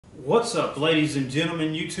What's up, ladies and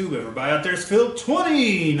gentlemen, YouTube, everybody out there? It's Phil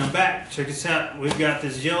 20, and I'm back. Check this out. We've got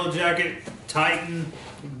this Yellow Jacket Titan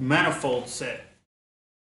Manifold set.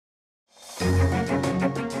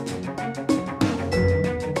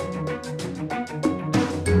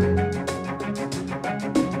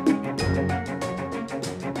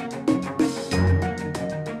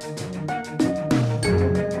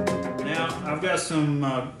 Now, I've got some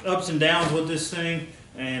ups and downs with this thing,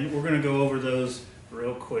 and we're going to go over those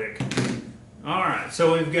real quick. Alright,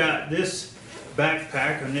 so we've got this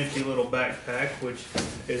backpack, a nifty little backpack, which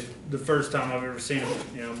is the first time I've ever seen a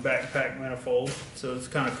backpack manifold, so it's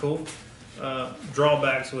kind of cool.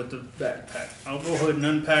 Drawbacks with the backpack. I'll go ahead and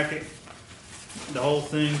unpack it, the whole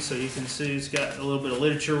thing, so you can see it's got a little bit of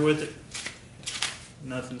literature with it.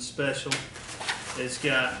 Nothing special. It's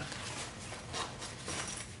got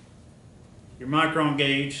your Micron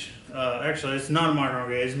gauge. Actually, it's not a Micron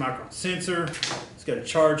gauge, it's a Micron sensor. It's got a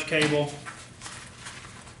charge cable,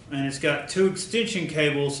 and it's got two extension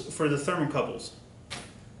cables for the thermocouples.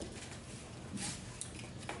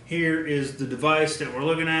 Here is the device that we're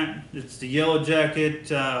looking at. It's the Yellow Jacket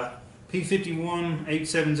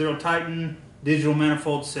P51-870 Titan digital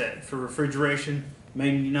manifold set for refrigeration,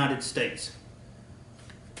 made in the United States.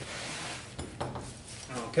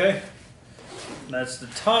 Okay. That's the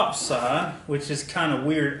top side, which is kind of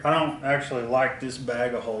weird. I don't actually like this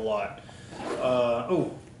bag a whole lot.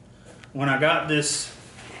 When I got this,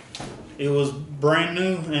 it was brand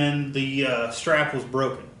new and the strap was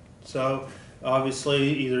broken. So obviously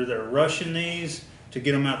either they're rushing these to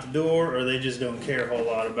get them out the door, or they just don't care a whole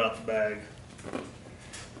lot about the bag.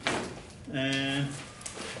 And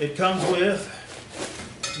it comes with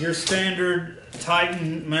your standard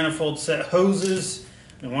Titan manifold set hoses.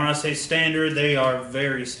 And when I say standard, they are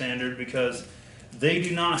very standard because they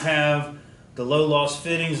do not have the low loss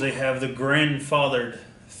fittings. They have the grandfathered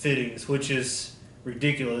fittings, which is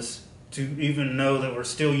ridiculous to even know that we're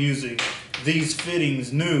still using these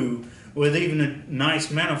fittings new with even a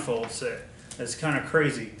nice manifold set. That's kind of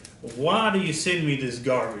crazy. Why do you send me this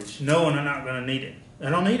garbage knowing I'm not going to need it? I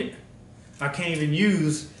don't need it. I can't even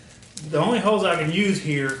use, the only hose I can use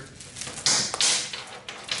here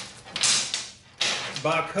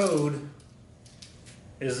by code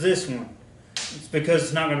is this one. It's because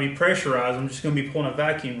it's not going to be pressurized. I'm just going to be pulling a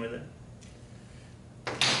vacuum with it.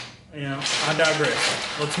 I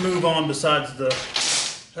digress. Let's move on besides the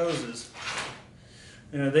hoses.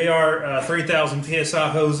 They are 3,000 PSI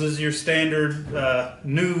hoses, your standard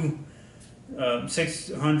new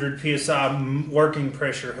 600 PSI working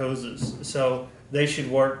pressure hoses. So they should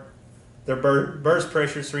work. Their burst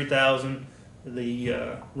pressure is 3,000.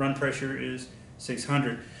 The run pressure is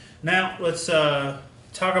 600. Now let's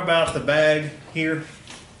talk about the bag here.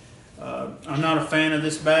 I'm not a fan of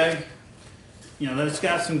this bag. It's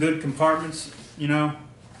got some good compartments. The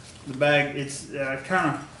bag, it's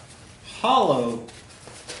kind of hollow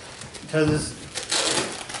because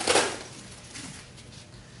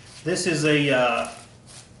this is a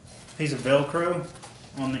piece of Velcro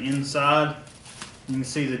on the inside. You can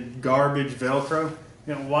see the garbage Velcro.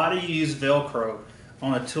 Why do you use Velcro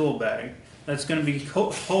on a tool bag that's going to be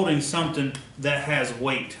holding something that has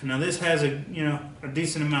weight? Now this has a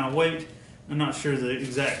decent amount of weight. I'm not sure the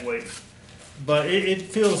exact weight, but it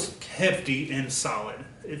feels hefty and solid.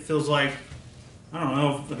 It feels like, I don't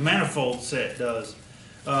know if the manifold set does,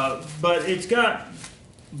 but it's got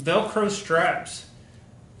Velcro straps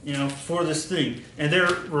for this thing, and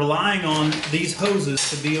they're relying on these hoses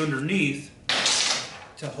to be underneath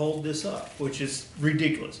to hold this up, which is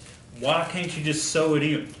ridiculous. Why can't you just sew it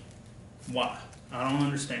in? Why? I don't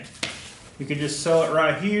understand. You could just sew it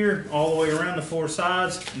right here all the way around the four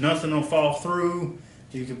sides. Nothing will fall through.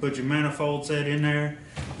 You can put your manifold set in there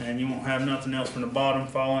and you won't have nothing else from the bottom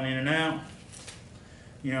falling in and out.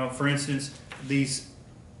 For instance, these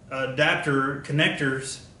adapter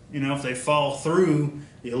connectors, if they fall through,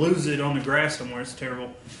 you lose it on the grass somewhere. It's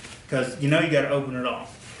terrible because you got to open it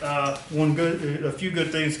off. A few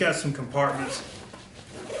good things. It's got some compartments.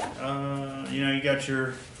 You got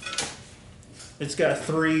your. It's got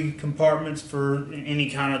 3 compartments for any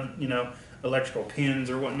kind of electrical pins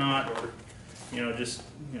or whatnot, or just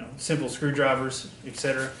simple screwdrivers,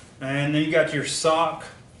 etc. And then you got your sock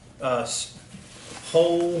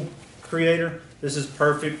hole creator. This is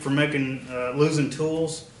perfect for making losing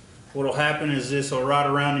tools. What'll happen is this will ride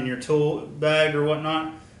around in your tool bag or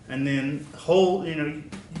whatnot, and then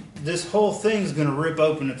this whole thing's going to rip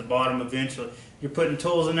open at the bottom eventually. You're putting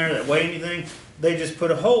tools in there that weigh anything, they just put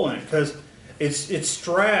a hole in it because it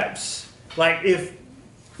straps. Like if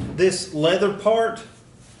this leather part,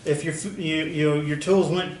 if your tools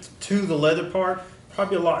went to the leather part,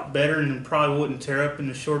 probably a lot better and probably wouldn't tear up in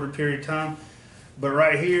a shorter period of time. But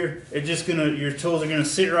right here, your tools are gonna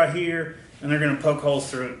sit right here and they're gonna poke holes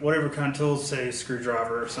through it. Whatever kind of tools, say a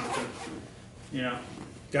screwdriver or something. You know,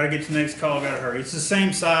 gotta get to the next call, gotta hurry. It's the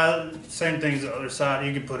same size, same thing as the other side.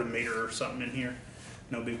 You can put a meter or something in here,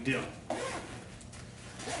 no big deal.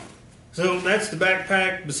 So that's the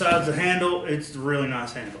backpack. Besides the handle, it's a really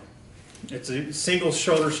nice handle. It's a single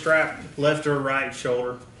shoulder strap, left or right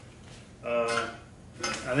shoulder.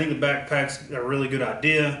 I think the backpack's a really good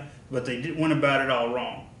idea, but they went about it all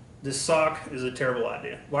wrong. This sock is a terrible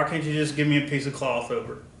idea. Why can't you just give me a piece of cloth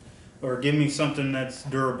over it? Or give me something that's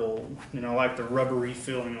durable, you know, like the rubbery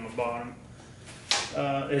feeling on the bottom.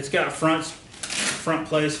 It's got front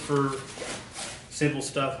place for simple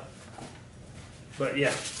stuff. But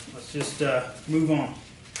yeah, let's just move on.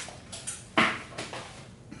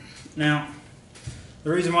 Now, the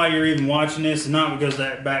reason why you're even watching this is not because of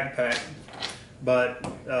that backpack, but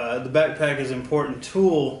the backpack is an important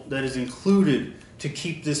tool that is included to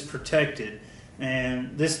keep this protected.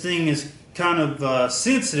 And this thing is kind of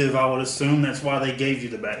sensitive, I would assume. That's why they gave you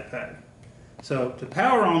the backpack. So to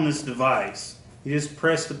power on this device, you just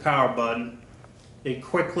press the power button. It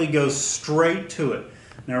quickly goes straight to it.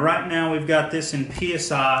 Now right now we've got this in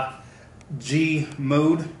PSI G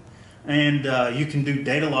mode, and you can do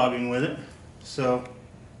data logging with it. So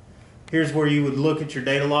here's where you would look at your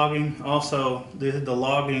data logging. Also, the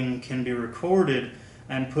logging can be recorded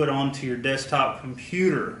and put onto your desktop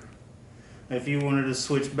computer if you wanted to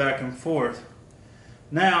switch back and forth.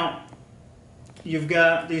 Now, you've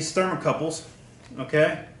got these thermocouples,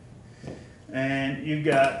 okay? And you've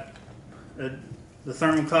got the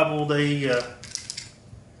thermocouple, they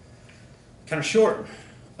kind of short.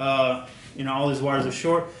 You know, all these wires are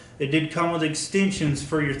short. It did come with extensions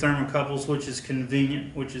for your thermocouples, which is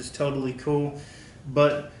convenient, which is totally cool.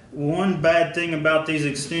 But one bad thing about these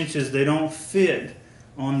extensions, they don't fit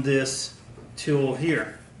on this tool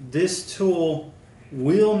here. This tool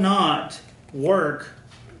will not work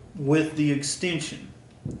with the extension.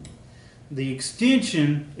 The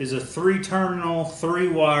extension is a 3-terminal,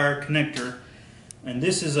 3-wire connector, and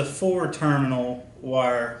this is a 4-terminal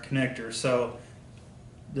wire connector. So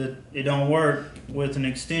it don't work with an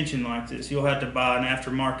extension like this. You'll have to buy an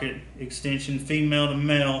aftermarket extension, female to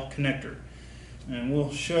male connector, and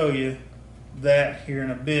we'll show you that here in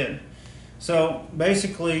a bit. So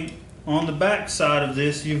basically, on the back side of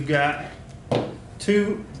this, you've got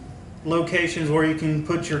 2 locations where you can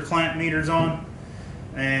put your clamp meters on,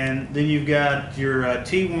 and then you've got your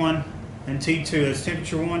T1 and T2. That's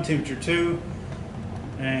temperature 1, temperature 2,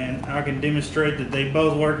 and I can demonstrate that they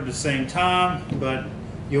both work at the same time, but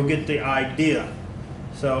you'll get the idea.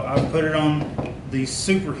 So I'll put it on the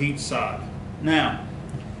superheat side. Now,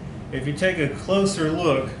 if you take a closer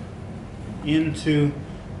look into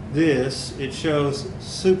this, it shows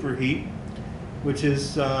superheat, which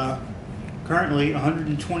is currently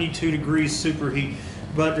 122 degrees superheat,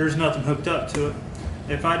 but there's nothing hooked up to it.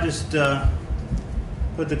 If I just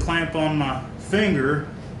put the clamp on my finger,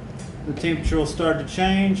 the temperature will start to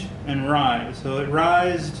change and rise. So it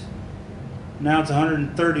rised. Now it's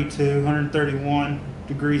 132, 131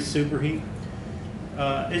 degrees superheat.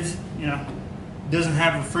 It's, you know, doesn't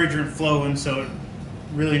have refrigerant flowing, so it's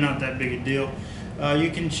really not that big a deal.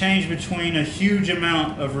 You can change between a huge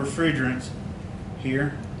amount of refrigerants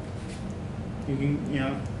here. You can, you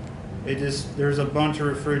know, there's a bunch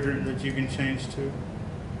of refrigerant that you can change to.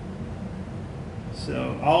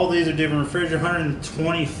 So all these are different refrigerant,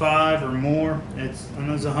 125 or more. I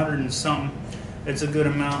know it's 100 and something. It's a good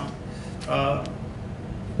amount.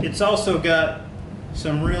 It's also got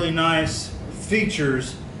some really nice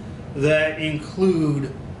features that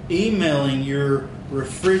include emailing your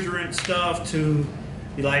refrigerant stuff to,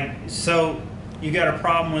 like, so you got a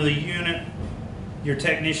problem with a unit, your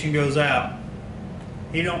technician goes out.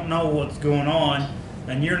 He don't know what's going on,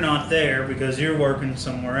 and you're not there because you're working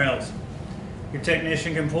somewhere else. Your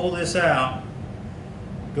technician can pull this out,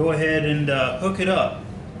 go ahead and hook it up.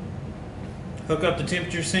 Hook up the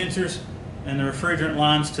temperature sensors and the refrigerant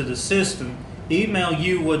lines to the system. Email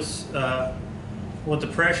you what the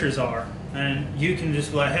pressures are, and you can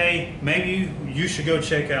just be like, hey, maybe you should go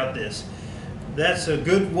check out this. That's a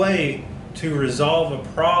good way to resolve a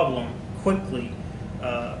problem quickly.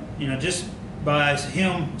 You know, just by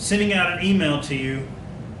him sending out an email to you,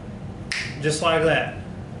 just like that.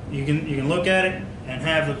 You can look at it and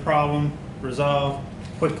have the problem resolved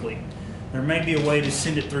quickly. There may be a way to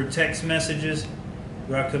send it through text messages,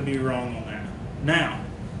 but I could be wrong on that. Now,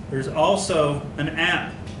 there's also an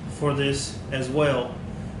app for this as well,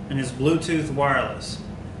 and it's Bluetooth wireless.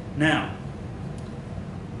 Now,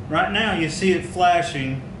 right now you see it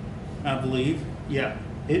flashing, I believe. Yeah,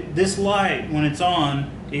 this light, when it's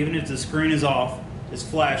on, even if the screen is off, is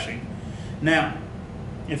flashing. Now,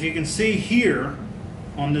 if you can see here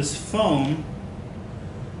on this phone,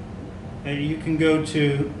 you can go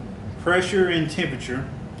to pressure and temperature,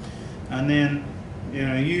 and then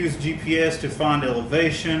use GPS to find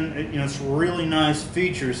elevation. It's really nice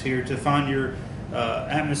features here to find your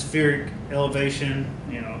atmospheric elevation,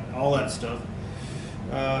 all that stuff.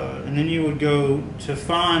 And then you would go to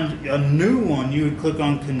find a new one. You would click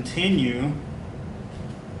on continue,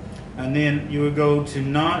 and then you would go to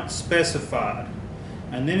not specified,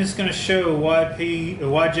 and then it's going to show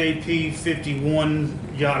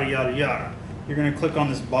YJP51 yada yada yada. You're going to click on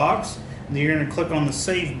this box, and then you're going to click on the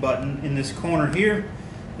save button in this corner here,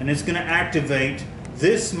 and it's going to activate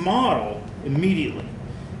this model immediately.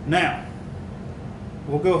 Now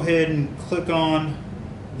we'll go ahead and click on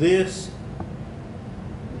this,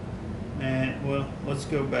 and well, let's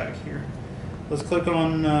go back here. Let's click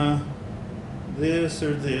on this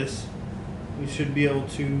or this. We should be able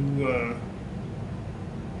to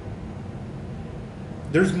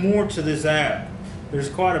there's more to this app. There's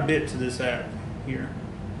quite a bit to this app here.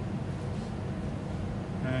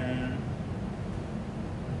 And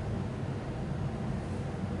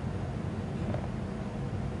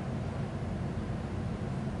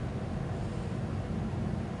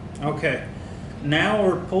okay, now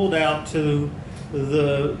we're pulled out to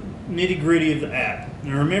the nitty-gritty of the app.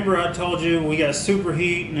 Now remember, I told you we got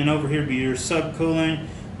superheat, and then over here be your subcooling,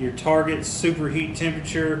 your target superheat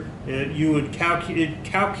temperature. It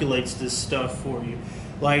calculates this stuff for you,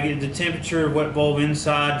 like the temperature of wet bulb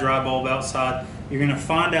inside, dry bulb outside. You're going to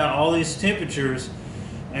find out all these temperatures,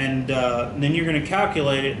 and then you're going to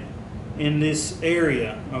calculate it in this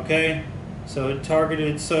area. Okay, so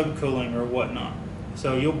targeted subcooling or whatnot.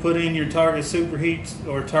 So you'll put in your target superheat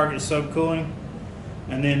or target subcooling,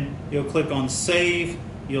 and then you'll click on save.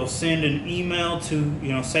 You'll send an email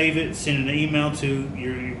to, save it, send an email to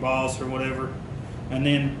your boss or whatever, and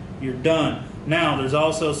then you're done. Now, there's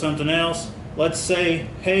also something else. Let's say,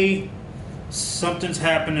 hey, something's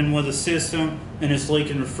happening with a system and it's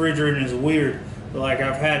leaking refrigerant and it's weird. Like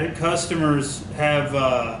I've had customers have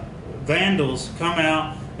vandals come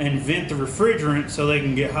out and vent the refrigerant so they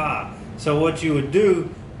can get high. So what you would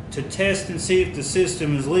do to test and see if the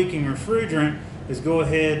system is leaking refrigerant is go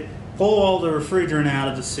ahead, pull all the refrigerant out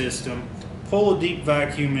of the system, pull a deep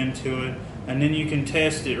vacuum into it, and then you can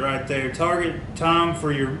test it right there. Target time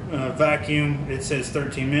for your vacuum, it says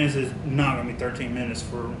 13 minutes. It's not going to be 13 minutes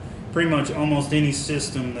for pretty much almost any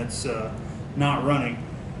system that's not running.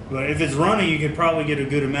 But if it's running, you could probably get a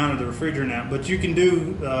good amount of the refrigerant out. But you can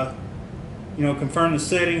do, confirm the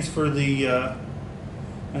settings for the,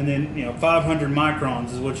 and then 500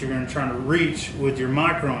 microns is what you're going to try to reach with your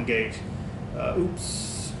micron gauge.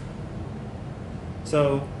 Oops.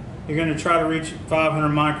 So you're going to try to reach 500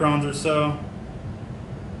 microns or so,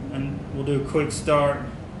 and we'll do a quick start,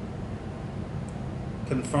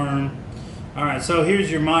 confirm. Alright, so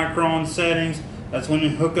here's your micron settings. That's when you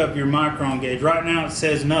hook up your micron gauge. Right now it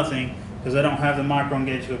says nothing because I don't have the micron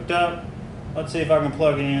gauge hooked up. Let's see if I can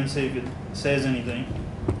plug it in and see if it says anything.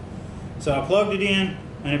 So I plugged it in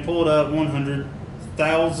and it pulled up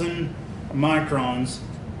 100,000 microns.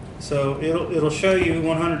 So it'll show you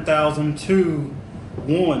 100,000 to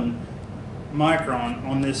 1 micron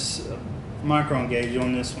on this micron gauge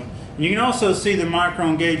on this one. You can also see the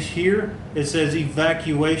micron gauge here. It says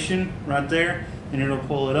evacuation right there, and it'll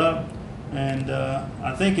pull it up. And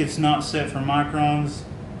I think it's not set for microns.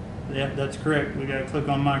 Yep, that's correct. We got to click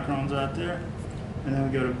on microns right there, and then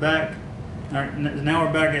we go to back. All right, now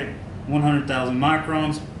we're back at 100,000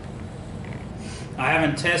 microns. I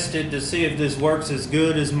haven't tested to see if this works as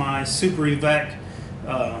good as my Super Evac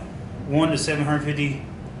 1 to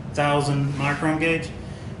 750,000 micron gauge,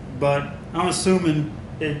 but I'm assuming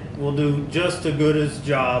it will do just as good as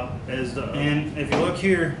job as the. And if you look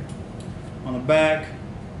here on the back,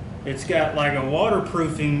 it's got like a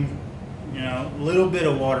waterproofing, little bit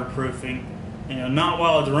of waterproofing, not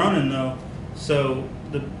while it's running though. So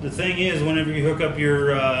the thing is, whenever you hook up your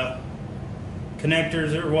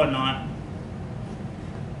connectors or whatnot,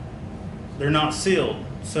 they're not sealed,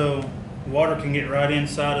 so water can get right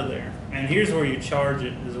inside of there. And here's where you charge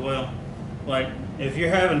it as well. Like if you're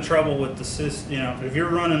having trouble with the system, if you're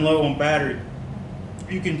running low on battery,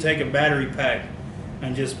 you can take a battery pack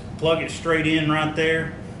and just plug it straight in right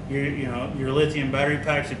there. Your lithium battery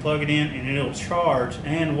packs, you plug it in and it'll charge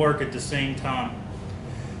and work at the same time.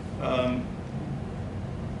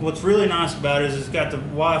 What's really nice about it is it's got the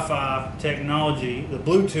Wi-Fi technology, the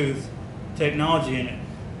Bluetooth technology in it,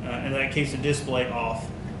 and that keeps the display off.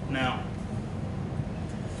 Now,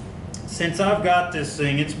 since I've got this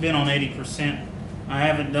thing, it's been on 80%. I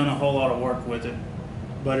haven't done a whole lot of work with it,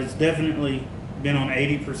 but it's definitely been on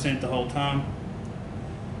 80% the whole time,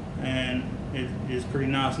 and it is pretty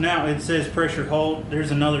nice. Now it says pressure hold.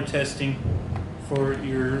 There's another testing for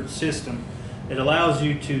your system. It allows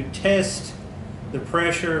you to test the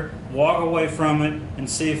pressure, walk away from it, and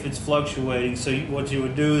see if it's fluctuating. So what you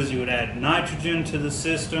would do is you would add nitrogen to the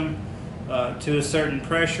system to a certain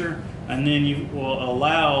pressure, and then you will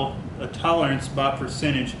allow a tolerance by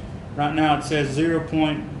percentage. Right now it says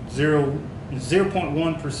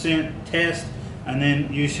 0.1% test, and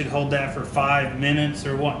then you should hold that for 5 minutes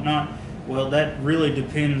or whatnot. Well, that really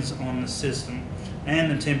depends on the system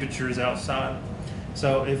and the temperatures outside.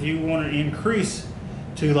 So if you want to increase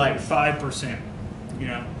to like 5%, you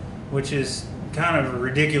know, which is kind of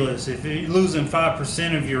ridiculous. If you're losing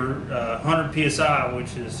 5% of your 100 psi,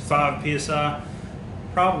 which is 5 psi,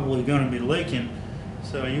 probably going to be leaking.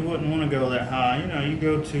 So you wouldn't want to go that high. You know, you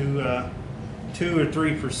go to 2 or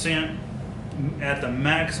 3% at the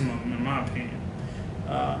maximum, in my opinion.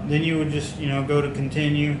 Then you would just, you know, go to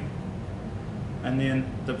continue, and then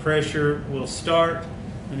the pressure will start,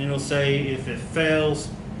 and it'll say if it fails,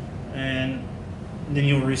 and then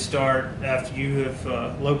you'll restart after you have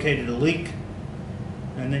located a leak,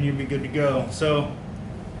 and then you'll be good to go. So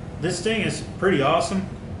this thing is pretty awesome.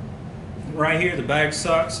 Right here, the bag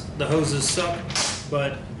sucks, the hoses suck,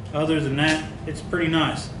 but other than that, it's pretty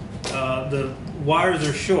nice. The wires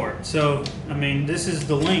are short, so I mean, this is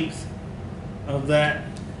the length of that.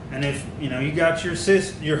 And if you know you got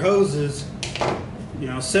your hoses, you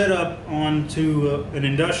know, set up onto an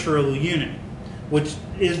industrial unit, which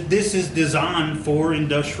is this is designed for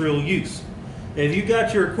industrial use. If you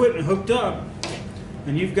got your equipment hooked up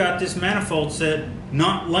and you've got this manifold set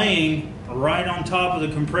not laying right on top of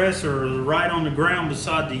the compressor or right on the ground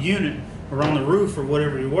beside the unit or on the roof or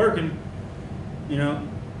whatever you're working, you know,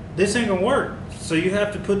 this ain't gonna work. So you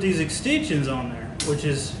have to put these extensions on there, which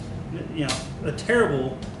is, you know, a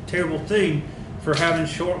terrible thing for having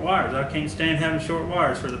short wires. I can't stand having short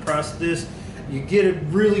wires. For the price of this, you get a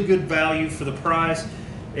really good value for the price.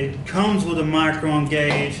 It comes with a Micron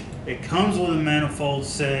gauge. It comes with a manifold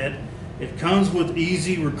set. It comes with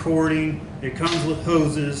easy recording. It comes with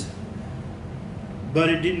hoses, but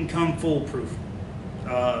it didn't come foolproof.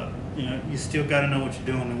 You know, you still got to know what you're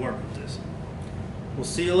doing to work with this. We'll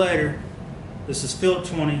see you later. This is Philip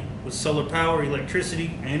 20 with solar power,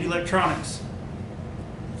 electricity, and electronics.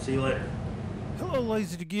 See you later. Hello,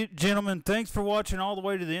 ladies and gentlemen. Thanks for watching all the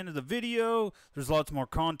way to the end of the video. There's lots more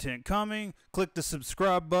content coming. Click the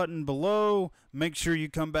subscribe button below. Make sure you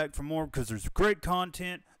come back for more, because there's great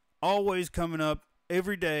content always coming up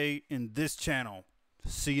every day in this channel.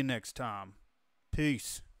 See you next time.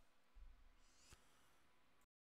 Peace.